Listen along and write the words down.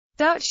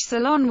Dutch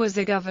Ceylon was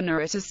a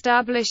governorate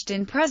established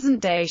in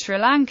present-day Sri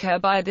Lanka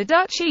by the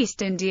Dutch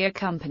East India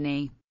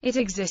Company. It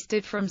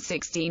existed from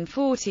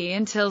 1640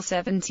 until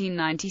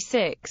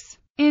 1796.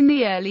 In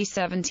the early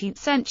 17th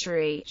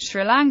century,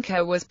 Sri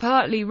Lanka was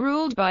partly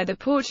ruled by the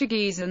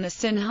Portuguese and the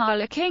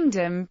Sinhala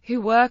kingdom,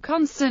 who were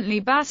constantly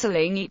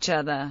battling each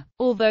other.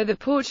 Although the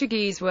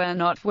Portuguese were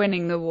not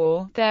winning the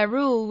war, their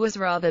rule was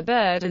rather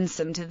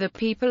burdensome to the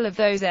people of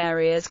those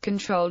areas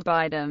controlled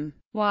by them.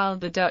 While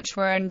the Dutch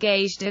were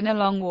engaged in a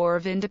long war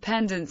of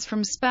independence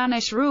from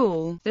Spanish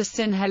rule, the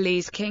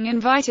Sinhalese king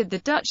invited the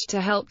Dutch to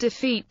help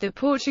defeat the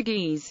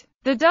Portuguese.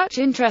 The Dutch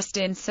interest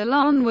in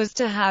Ceylon was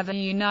to have a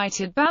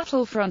united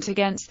battlefront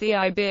against the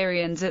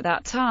Iberians at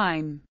that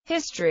time.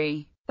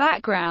 History.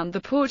 Background: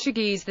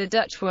 the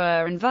Dutch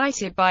were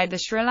invited by the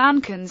Sri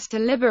Lankans to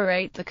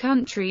liberate the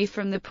country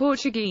from the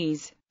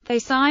Portuguese. They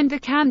signed the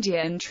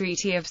Kandyan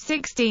Treaty of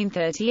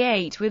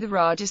 1638 with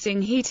Raja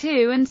Singh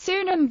II and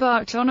soon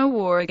embarked on a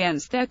war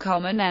against their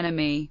common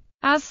enemy.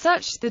 As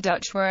such, the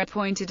Dutch were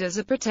appointed as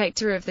a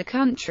protector of the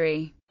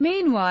country.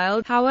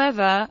 Meanwhile,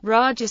 however,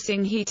 Raja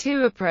Singh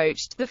II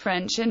approached the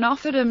French and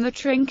offered them the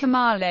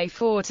Trincomalee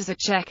fort as a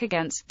check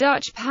against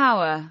Dutch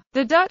power.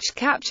 The Dutch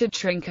captured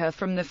Trinca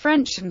from the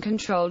French and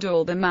controlled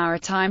all the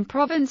maritime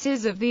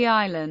provinces of the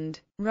island.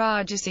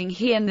 Raja Singh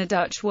and the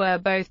Dutch were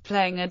both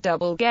playing a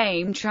double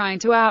game, trying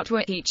to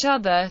outwit each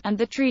other, and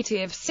the Treaty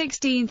of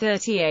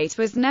 1638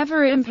 was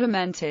never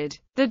implemented.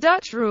 The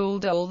Dutch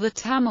ruled all the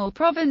Tamil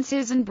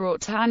provinces and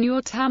brought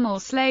Tanur Tamil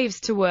slaves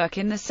to work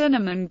in the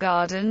cinnamon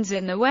gardens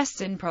in the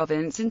western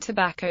province and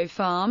tobacco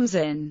farms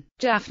in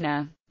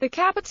Jaffna. The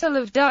capital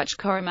of Dutch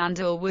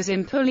Coromandel was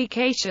in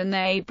Publication.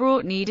 They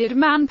brought needed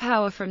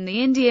manpower from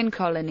the Indian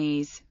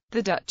colonies.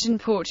 The Dutch and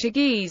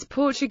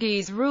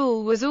Portuguese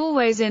rule was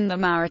always in the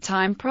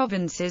maritime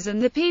provinces,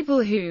 and the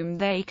people whom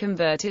they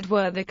converted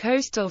were the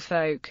coastal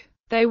folk.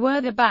 They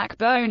were the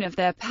backbone of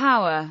their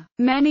power.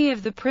 Many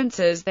of the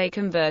princes they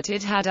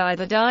converted had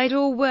either died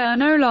or were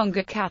no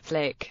longer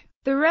Catholic.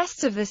 The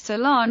rest of the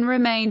Ceylon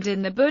remained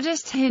in the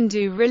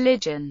Buddhist-Hindu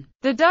religion.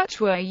 The Dutch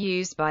were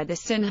used by the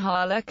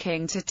Sinhala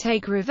king to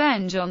take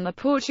revenge on the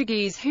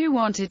Portuguese who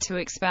wanted to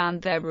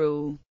expand their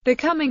rule. The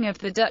coming of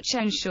the Dutch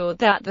ensured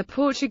that the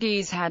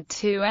Portuguese had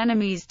two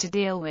enemies to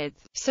deal with,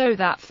 so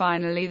that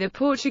finally the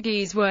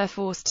Portuguese were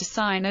forced to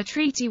sign a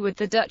treaty with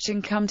the Dutch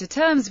and come to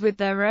terms with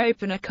their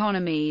open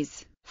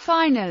economies.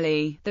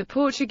 Finally, the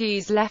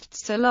Portuguese left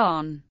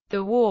Ceylon.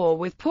 The war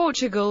with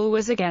Portugal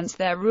was against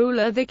their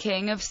ruler, the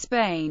King of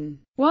Spain.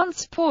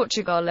 Once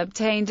Portugal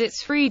obtained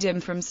its freedom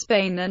from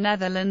Spain, the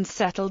Netherlands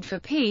settled for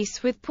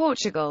peace with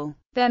Portugal.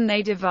 Then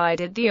they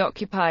divided the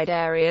occupied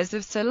areas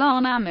of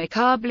Ceylon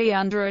amicably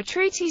under a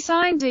treaty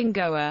signed in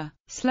Goa.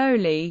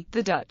 Slowly,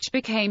 the Dutch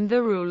became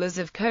the rulers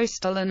of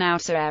coastal and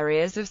outer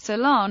areas of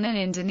Ceylon in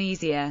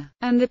Indonesia,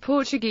 and the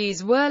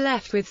Portuguese were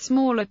left with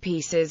smaller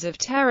pieces of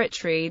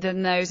territory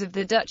than those of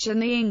the Dutch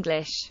and the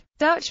English.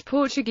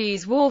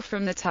 Dutch-Portuguese War.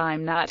 From the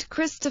time that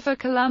Christopher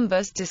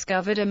Columbus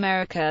discovered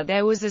America,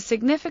 there was a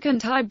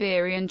significant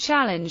Iberian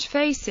challenge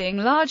facing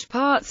large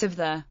parts of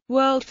the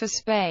world for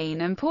Spain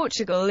and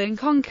Portugal in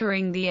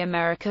conquering the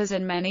Americas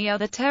and many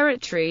other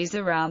territories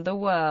around the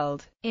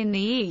world. In the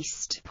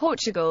east,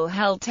 Portugal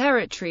held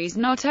territories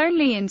not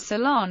only in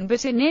Ceylon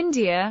but in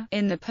India,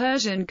 in the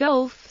Persian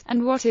Gulf,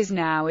 and what is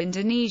now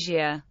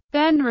Indonesia,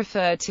 then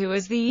referred to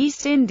as the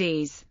East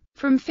Indies.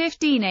 From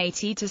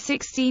 1580 to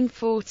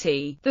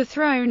 1640, the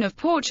throne of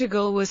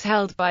Portugal was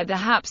held by the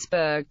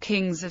Habsburg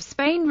kings of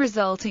Spain,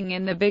 resulting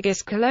in the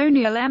biggest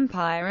colonial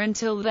empire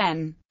until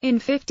then. In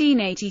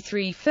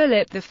 1583,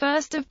 Philip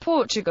I of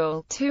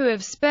Portugal, II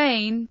of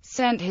Spain,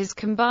 sent his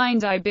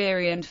combined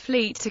Iberian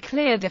fleet to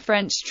clear the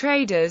French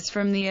traders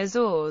from the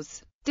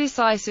Azores,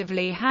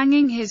 decisively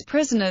hanging his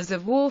prisoners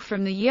of war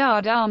from the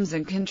yardarms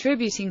and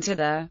contributing to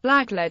the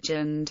Black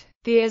Legend.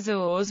 The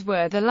Azores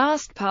were the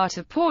last part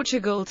of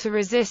Portugal to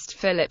resist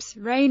Philip's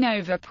reign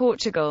over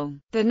Portugal.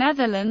 The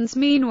Netherlands,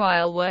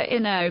 meanwhile, were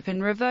in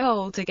open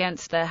revolt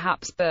against their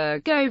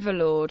Habsburg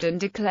overlord and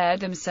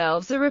declared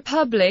themselves a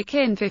republic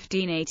in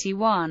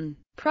 1581.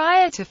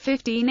 Prior to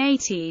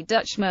 1580,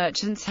 Dutch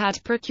merchants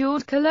had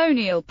procured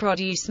colonial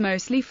produce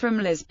mostly from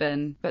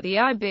Lisbon, but the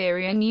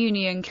Iberian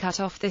Union cut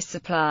off this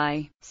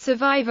supply.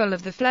 Survival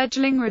of the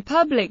fledgling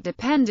republic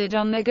depended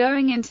on their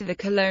going into the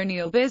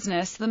colonial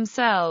business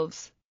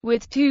themselves.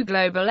 With two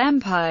global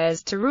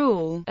empires to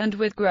rule, and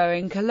with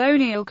growing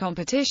colonial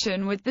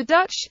competition with the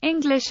Dutch,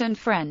 English and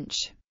French,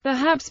 the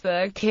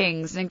Habsburg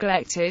kings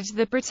neglected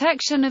the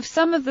protection of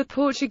some of the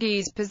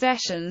Portuguese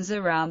possessions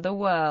around the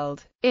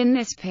world. In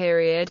this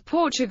period,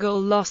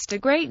 Portugal lost a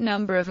great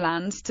number of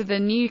lands to the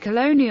new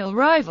colonial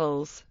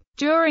rivals.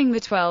 During the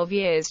 12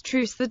 Years'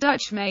 Truce, the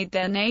Dutch made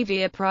their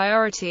navy a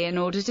priority in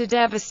order to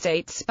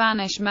devastate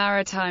Spanish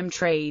maritime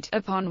trade,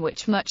 upon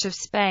which much of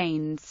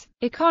Spain's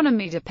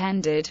economy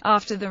depended.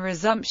 After the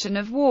resumption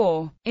of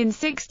war, in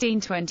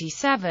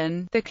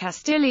 1627, the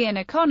Castilian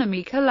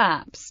economy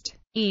collapsed.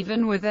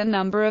 Even with a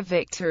number of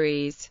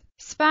victories,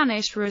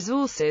 Spanish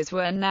resources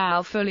were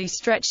now fully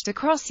stretched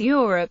across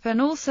Europe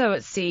and also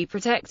at sea,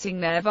 protecting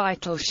their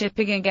vital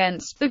shipping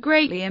against the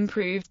greatly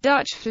improved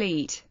Dutch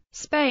fleet.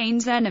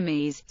 Spain's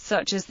enemies,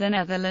 such as the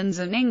Netherlands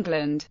and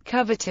England,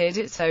 coveted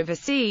its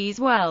overseas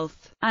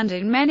wealth, and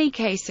in many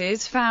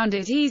cases found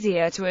it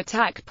easier to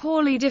attack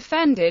poorly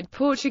defended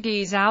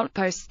Portuguese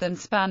outposts than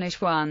Spanish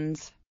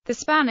ones. The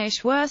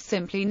Spanish were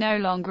simply no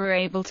longer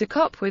able to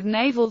cope with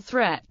naval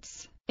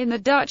threats. In the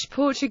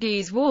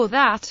Dutch-Portuguese War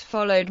that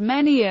followed,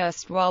 many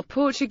erstwhile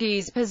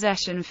Portuguese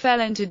possession fell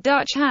into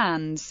Dutch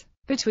hands.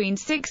 Between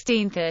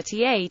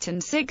 1638 and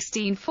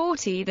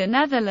 1640 the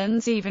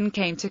Netherlands even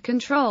came to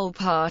control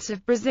part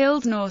of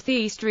Brazil's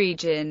northeast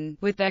region,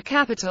 with their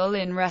capital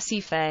in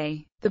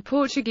Recife. The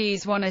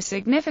Portuguese won a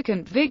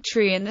significant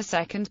victory in the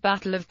Second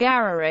Battle of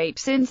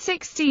Guararapes in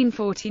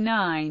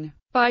 1649.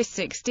 By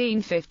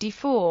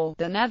 1654,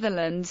 the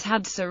Netherlands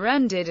had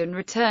surrendered and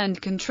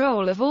returned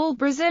control of all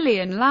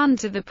Brazilian land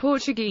to the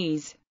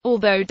Portuguese.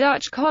 Although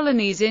Dutch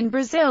colonies in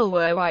Brazil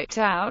were wiped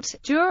out,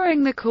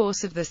 during the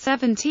course of the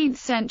 17th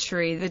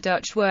century the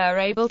Dutch were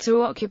able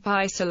to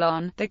occupy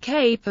Ceylon, the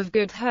Cape of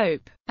Good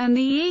Hope, and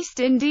the East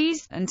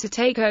Indies, and to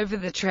take over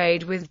the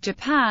trade with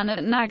Japan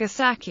at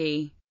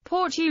Nagasaki.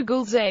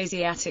 Portugal's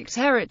Asiatic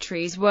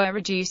territories were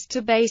reduced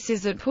to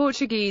bases at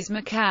Portuguese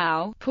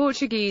Macau,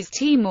 Portuguese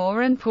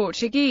Timor and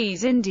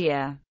Portuguese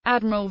India.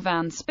 Admiral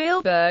van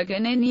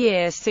Spilbergen in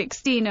year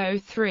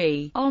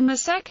 1603, on the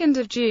 2nd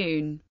of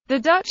June, the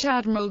Dutch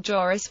Admiral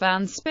Joris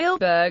van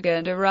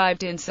Spilbergen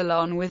arrived in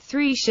Ceylon with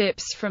 3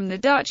 ships from the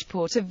Dutch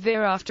port of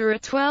Veer after a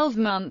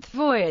 12-month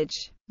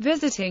voyage.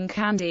 Visiting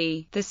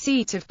Kandy, the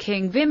seat of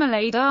King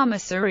Vimalade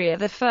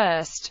Dharmasuriya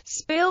I,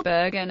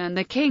 Spilbergen and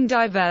the king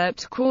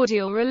developed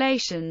cordial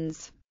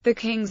relations. The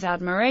king's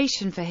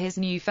admiration for his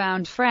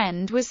newfound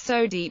friend was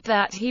so deep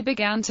that he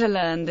began to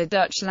learn the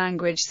Dutch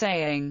language,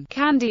 saying,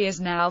 "Kandy is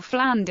now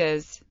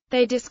Flanders."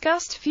 They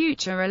discussed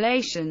future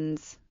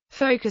relations,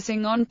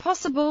 focusing on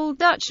possible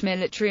Dutch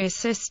military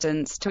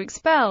assistance to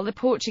expel the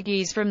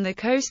Portuguese from the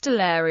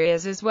coastal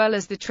areas as well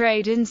as the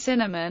trade in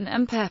cinnamon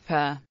and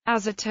pepper.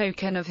 As a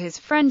token of his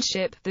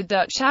friendship, the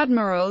Dutch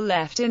admiral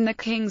left in the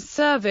king's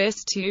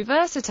service 2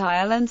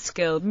 versatile and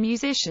skilled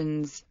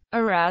musicians,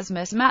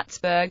 Erasmus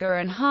Matsberger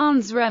and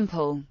Hans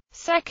Rempel.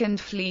 Second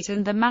Fleet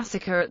and the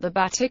massacre at the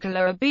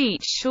Batticaloa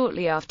beach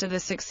shortly after the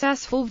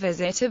successful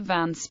visit of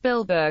van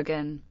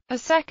Spilbergen. A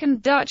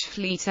second Dutch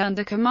fleet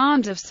under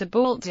command of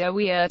Sebald de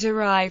Weert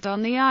arrived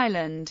on the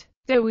island.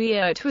 De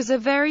Weert was a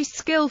very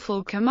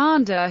skillful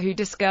commander who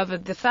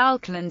discovered the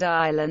Falkland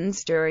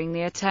Islands during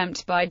the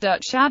attempt by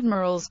Dutch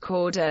admirals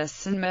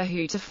Cordus and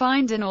Mahu to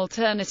find an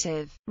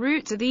alternative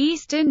route to the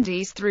East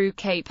Indies through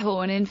Cape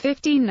Horn in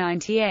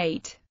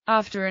 1598.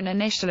 After an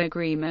initial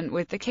agreement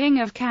with the King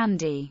of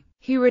Kandy,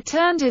 he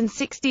returned in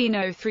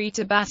 1603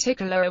 to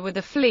Batticaloa with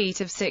a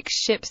fleet of 6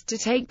 ships to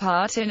take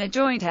part in a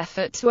joint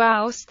effort to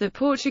oust the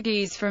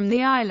Portuguese from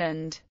the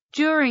island.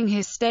 During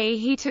his stay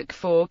he took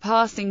 4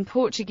 passing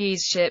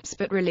Portuguese ships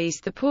but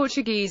released the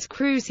Portuguese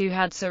crews who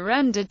had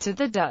surrendered to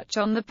the Dutch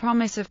on the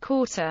promise of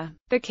quarter.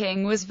 The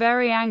king was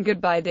very angered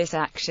by this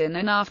action,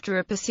 and after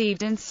a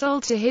perceived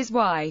insult to his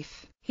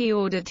wife, he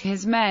ordered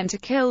his men to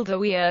kill De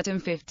Weert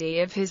and 50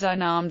 of his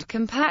unarmed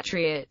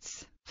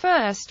compatriots.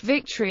 First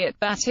victory at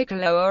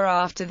Batticaloa.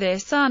 After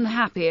this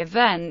unhappy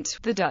event,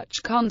 the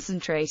Dutch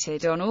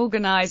concentrated on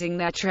organizing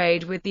their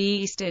trade with the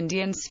East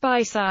Indian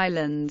Spice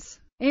Islands.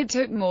 It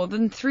took more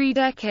than 3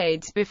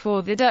 decades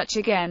before the Dutch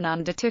again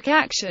undertook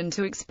action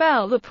to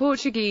expel the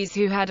Portuguese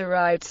who had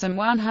arrived some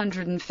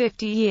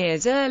 150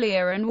 years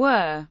earlier and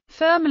were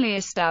firmly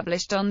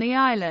established on the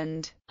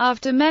island.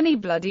 After many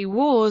bloody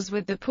wars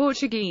with the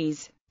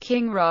Portuguese,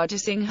 King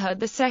Rajasingha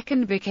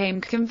II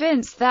became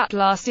convinced that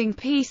lasting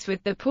peace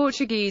with the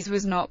Portuguese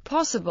was not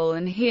possible,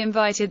 and he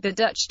invited the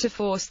Dutch to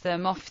force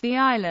them off the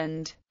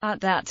island. At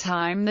that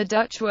time the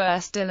Dutch were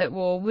still at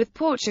war with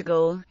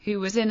Portugal, who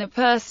was in a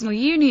personal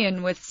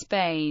union with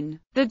Spain.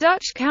 The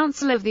Dutch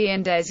Council of the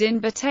Indes in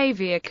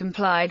Batavia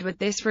complied with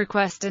this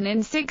request and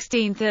in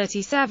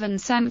 1637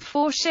 sent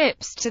 4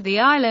 ships to the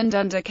island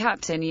under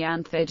Captain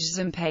Janthij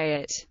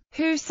Zampayat,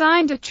 who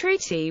signed a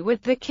treaty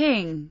with the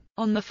king.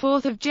 On the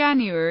 4th of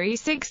January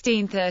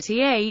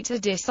 1638 a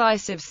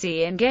decisive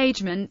sea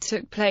engagement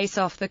took place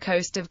off the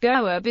coast of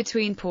Goa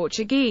between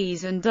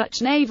Portuguese and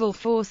Dutch naval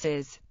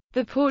forces.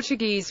 The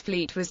Portuguese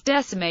fleet was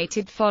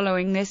decimated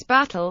following this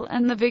battle,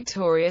 and the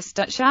victorious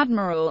Dutch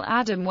admiral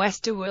Adam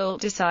Westerwelt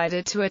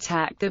decided to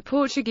attack the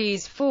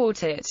Portuguese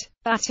fort at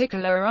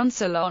Batticaloa on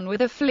Ceylon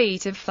with a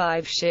fleet of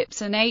 5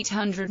 ships and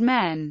 800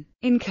 men.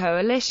 In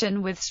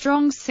coalition with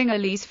strong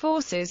Sinhalese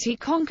forces he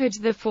conquered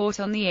the fort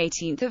on the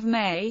 18th of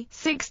May,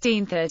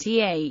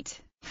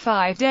 1638.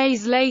 5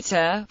 days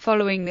later,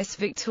 following this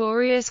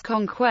victorious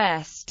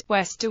conquest,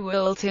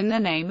 Westerwelt, in the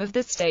name of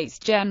the States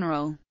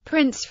General,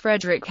 Prince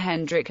Frederick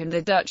Hendrik and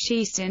the Dutch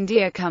East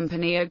India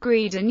Company,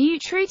 agreed a new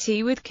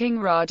treaty with King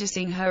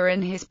Rajasingha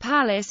in his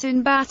palace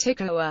in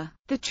Batticaloa.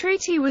 The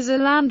treaty was a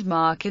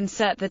landmark and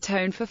set the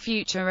tone for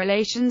future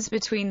relations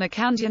between the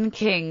Kandyan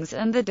kings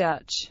and the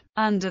Dutch.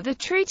 Under the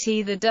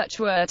treaty, the Dutch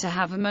were to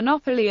have a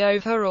monopoly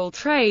over all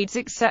trades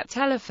except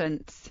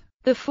elephants.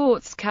 The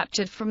forts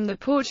captured from the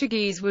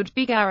Portuguese would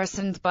be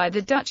garrisoned by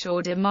the Dutch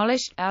or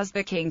demolished, as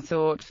the king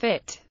thought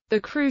fit. The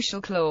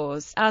crucial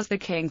clause, "as the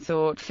king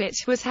thought fit,"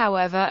 was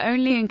however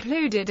only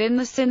included in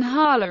the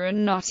Sinhala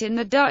and not in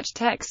the Dutch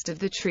text of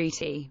the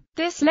treaty.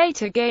 This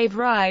later gave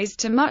rise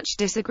to much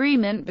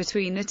disagreement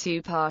between the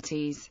two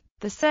parties.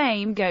 The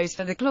same goes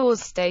for the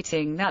clause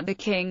stating that the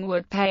king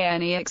would pay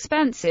any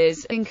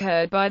expenses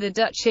incurred by the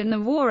Dutch in the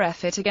war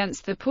effort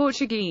against the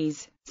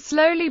Portuguese.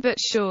 Slowly but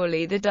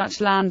surely the Dutch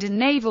land and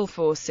naval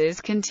forces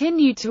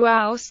continued to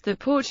oust the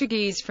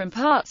Portuguese from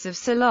parts of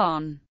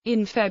Ceylon.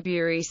 In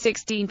February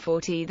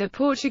 1640 the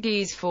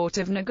Portuguese fort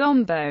of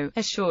Negombo,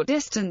 a short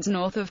distance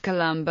north of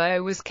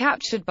Colombo, was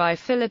captured by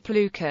Philip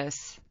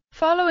Lucas.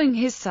 Following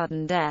his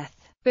sudden death,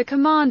 the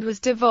command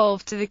was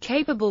devolved to the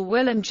capable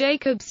Willem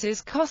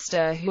Jacobs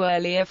Coster, who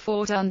earlier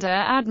fought under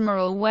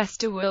Admiral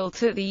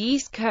Westerwilt at the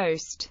east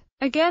coast.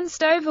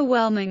 Against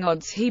overwhelming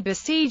odds he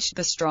besieged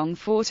the strong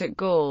fort at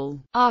Gaul.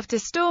 After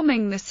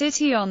storming the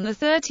city on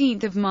 13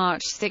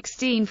 March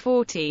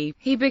 1640,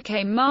 he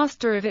became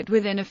master of it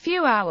within a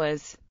few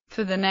hours.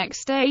 For the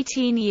next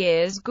 18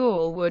 years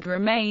Gaul would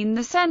remain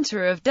the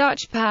centre of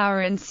Dutch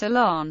power in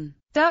Ceylon.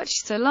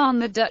 Ceylon.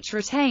 The Dutch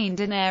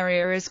retained an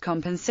area as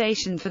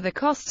compensation for the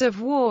cost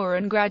of war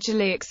and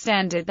gradually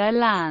extended their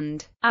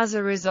land. As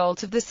a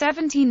result of the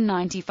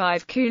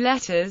 1795 coup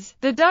d'etats,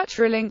 the Dutch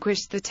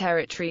relinquished the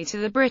territory to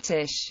the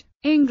British.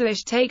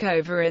 English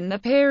takeover. In the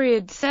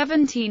period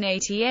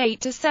 1788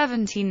 to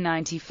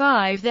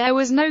 1795 there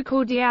was no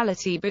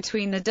cordiality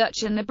between the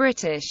Dutch and the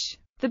British.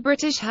 The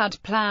British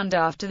had planned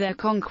after their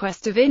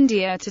conquest of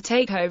India to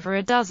take over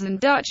a dozen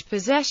Dutch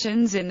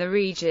possessions in the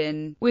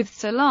region, with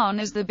Ceylon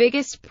as the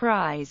biggest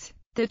prize.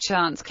 The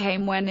chance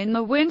came when in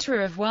the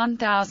winter of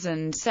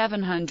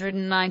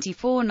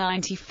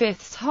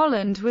 1794-95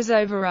 Holland was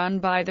overrun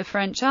by the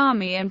French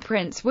army and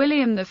Prince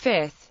William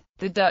V,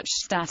 the Dutch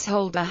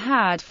stadtholder,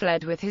 had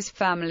fled with his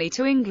family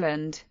to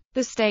England.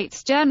 The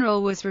States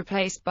General was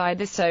replaced by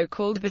the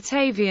so-called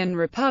Batavian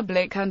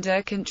Republic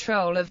under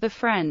control of the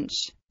French.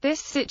 This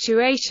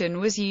situation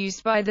was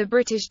used by the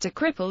British to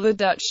cripple the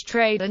Dutch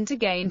trade and to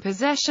gain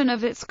possession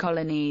of its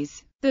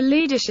colonies. The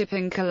leadership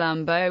in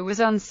Colombo was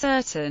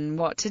uncertain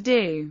what to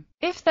do.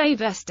 If they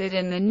vested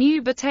in the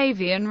new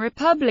Batavian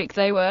Republic,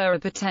 they were a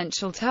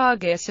potential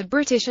target of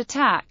British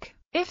attack.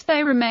 If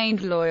they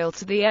remained loyal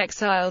to the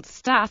exiled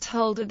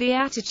stadtholder, the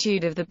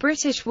attitude of the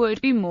British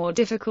would be more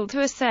difficult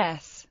to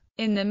assess.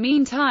 In the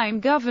meantime,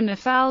 Governor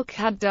Falck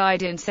had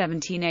died in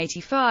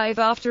 1785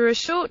 after a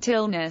short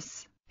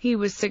illness. He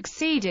was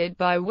succeeded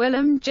by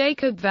Willem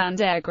Jacob van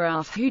der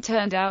Graaf, who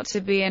turned out to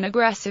be an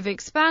aggressive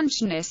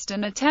expansionist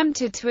and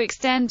attempted to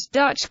extend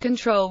Dutch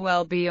control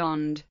well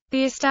beyond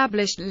the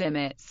established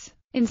limits.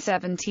 In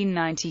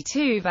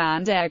 1792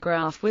 van der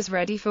Graaf was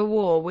ready for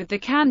war with the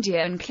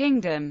Kandyan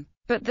kingdom,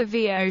 but the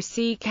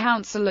VOC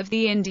Council of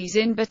the Indies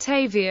in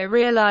Batavia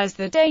realized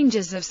the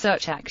dangers of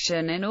such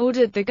action and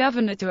ordered the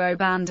governor to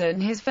abandon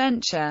his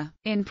venture.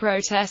 In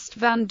protest,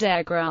 van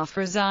der Graaf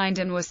resigned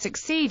and was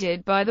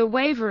succeeded by the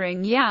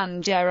wavering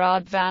Jan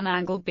Gerard van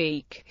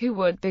Angelbeek, who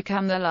would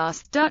become the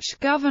last Dutch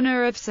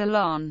governor of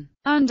Ceylon.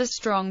 Under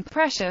strong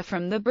pressure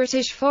from the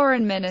British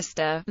Foreign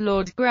Minister,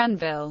 Lord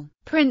Grenville,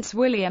 Prince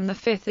William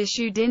V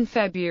issued in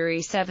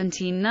February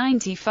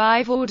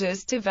 1795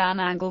 orders to Van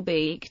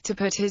Angelbeek to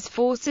put his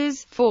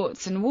forces,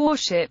 forts and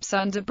warships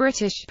under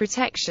British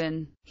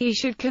protection. He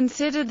should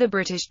consider the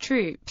British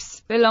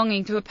troops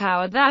belonging to a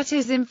power that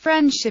is in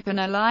friendship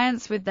and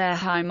alliance with their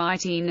High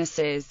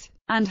Mightinesses,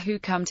 and who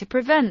come to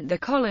prevent the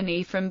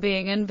colony from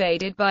being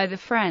invaded by the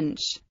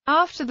French.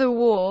 After the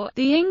war,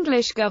 the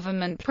English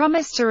government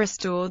promised to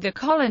restore the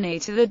colony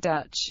to the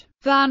Dutch.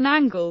 Van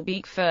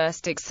Angelbeek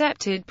first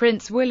accepted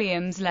Prince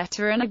William's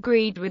letter and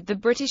agreed with the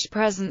British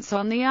presence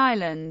on the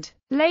island.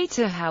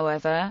 Later,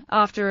 however,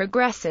 after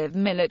aggressive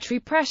military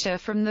pressure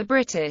from the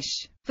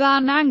British,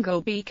 Van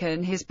Angelbeek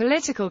and his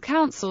political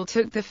council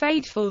took the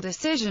fateful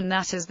decision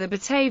that as the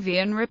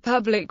Batavian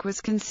Republic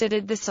was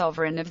considered the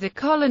sovereign of the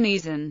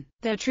colonies and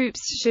their troops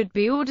should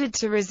be ordered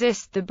to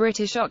resist the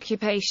British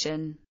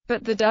occupation.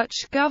 But the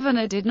Dutch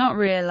governor did not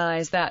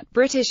realize that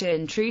British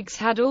intrigues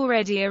had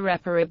already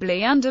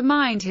irreparably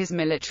undermined his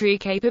military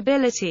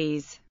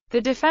capabilities. The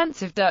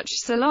defense of Dutch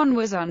Ceylon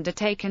was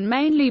undertaken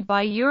mainly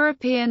by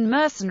European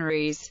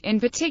mercenaries,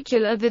 in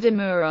particular the de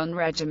Meuron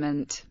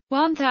regiment,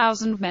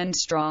 1,000 men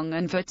strong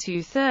and for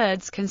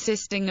two-thirds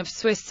consisting of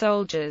Swiss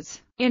soldiers.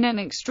 In an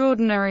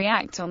extraordinary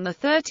act on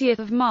 30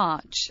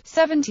 March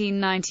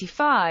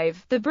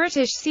 1795, the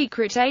British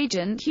secret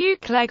agent Hugh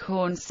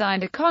Cleghorn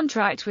signed a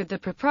contract with the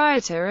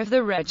proprietor of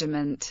the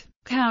regiment,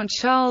 Count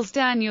Charles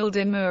Daniel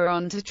de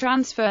Meuron, to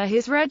transfer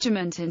his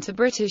regiment into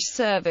British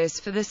service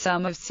for the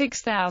sum of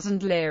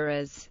 6,000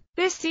 liras.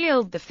 This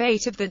sealed the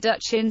fate of the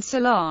Dutch in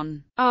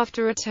Ceylon.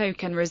 After a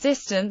token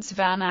resistance,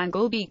 Van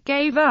Angelbeek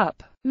gave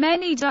up.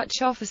 Many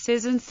Dutch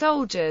officers and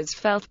soldiers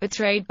felt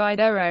betrayed by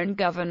their own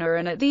governor,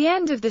 and at the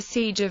end of the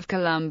siege of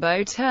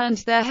Colombo turned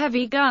their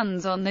heavy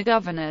guns on the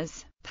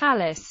governor's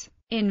palace.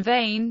 In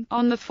vain.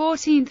 On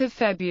 14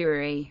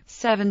 February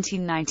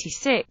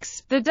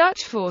 1796, the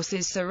Dutch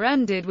forces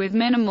surrendered with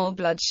minimal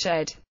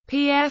bloodshed.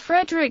 Pierre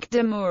Frederick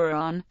de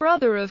Meuron,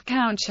 brother of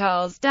Count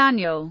Charles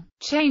Daniel,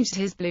 changed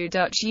his blue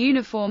Dutch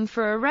uniform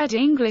for a red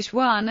English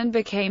one and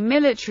became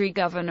military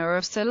governor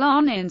of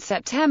Ceylon in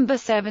September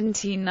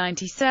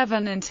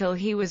 1797 until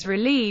he was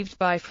relieved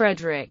by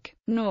Frederick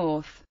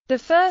North, the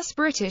first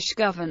British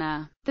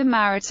governor. The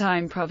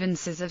maritime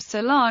provinces of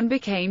Ceylon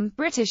became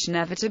British,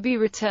 never to be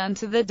returned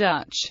to the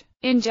Dutch.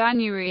 In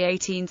January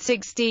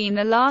 1816,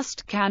 the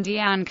last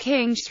Kandyan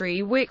king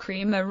Sri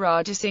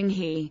Wickramarajah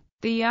Singh,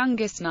 the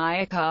youngest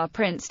Nayakar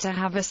prince to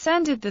have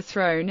ascended the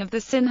throne of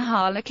the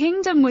Sinhala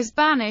kingdom, was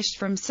banished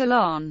from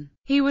Ceylon.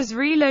 He was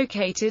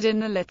relocated in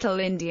the little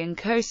Indian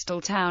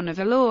coastal town of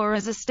Vellore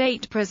as a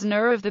state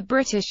prisoner of the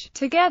British,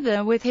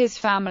 together with his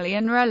family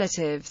and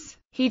relatives.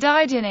 He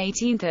died in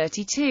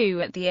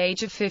 1832 at the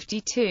age of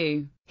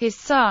 52. His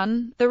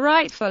son, the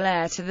rightful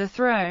heir to the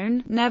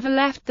throne, never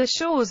left the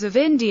shores of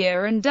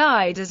India and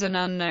died as an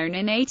unknown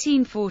in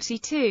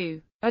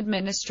 1842.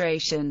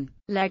 Administration.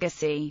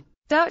 Legacy.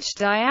 Dutch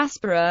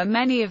diaspora.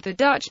 Many of the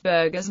Dutch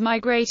burghers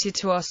migrated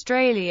to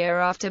Australia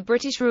after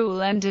British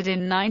rule ended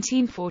in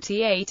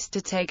 1948 to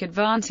take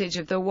advantage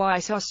of the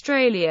White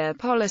Australia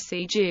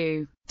policy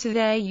due to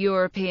their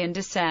European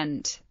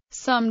descent.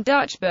 Some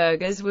Dutch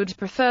burghers would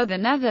prefer the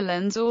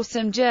Netherlands or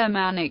some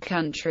Germanic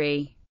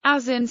country.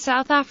 As in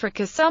South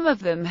Africa, some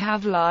of them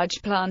have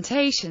large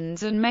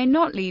plantations and may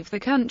not leave the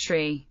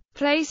country.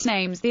 Place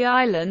names. The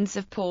islands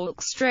of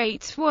Palk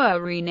Straits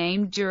were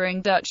renamed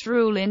during Dutch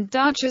rule in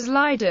Dutch as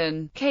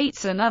Leiden,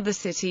 Kates and other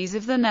cities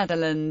of the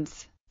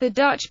Netherlands. The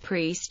Dutch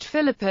priest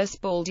Philippus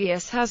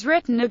Baldius has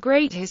written a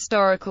great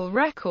historical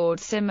record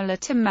similar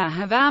to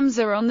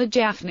Mahavamsa on the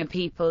Jaffna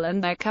people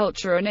and their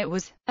culture, and it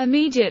was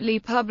immediately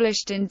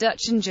published in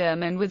Dutch and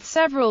German with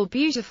several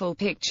beautiful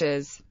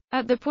pictures.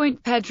 At the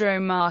Point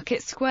Pedro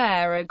Market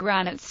Square, a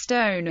granite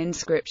stone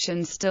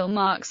inscription still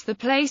marks the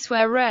place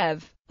where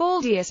Rev.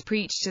 Baldius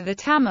preached to the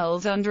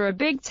Tamils under a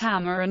big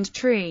tamarind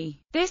tree.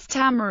 This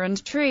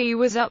tamarind tree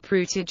was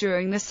uprooted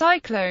during the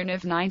cyclone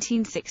of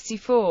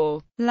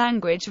 1964.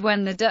 Language.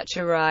 When the Dutch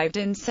arrived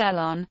in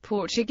Ceylon,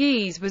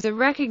 Portuguese was a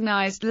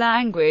recognized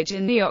language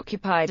in the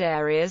occupied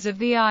areas of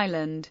the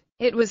island.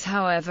 It was,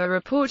 however,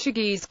 a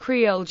Portuguese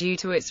Creole due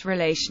to its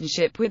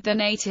relationship with the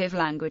native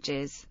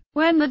languages.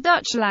 When the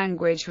Dutch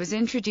language was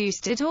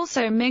introduced, it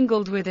also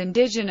mingled with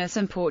indigenous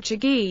and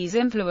Portuguese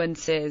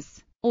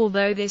influences.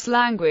 Although this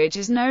language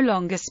is no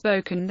longer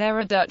spoken, there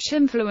are Dutch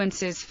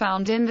influences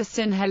found in the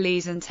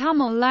Sinhalese and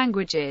Tamil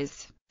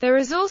languages. There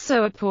is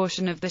also a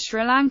portion of the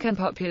Sri Lankan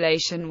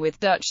population with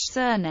Dutch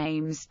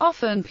surnames,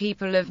 often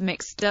people of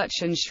mixed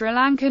Dutch and Sri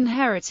Lankan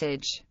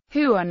heritage,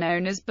 who are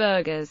known as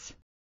burghers.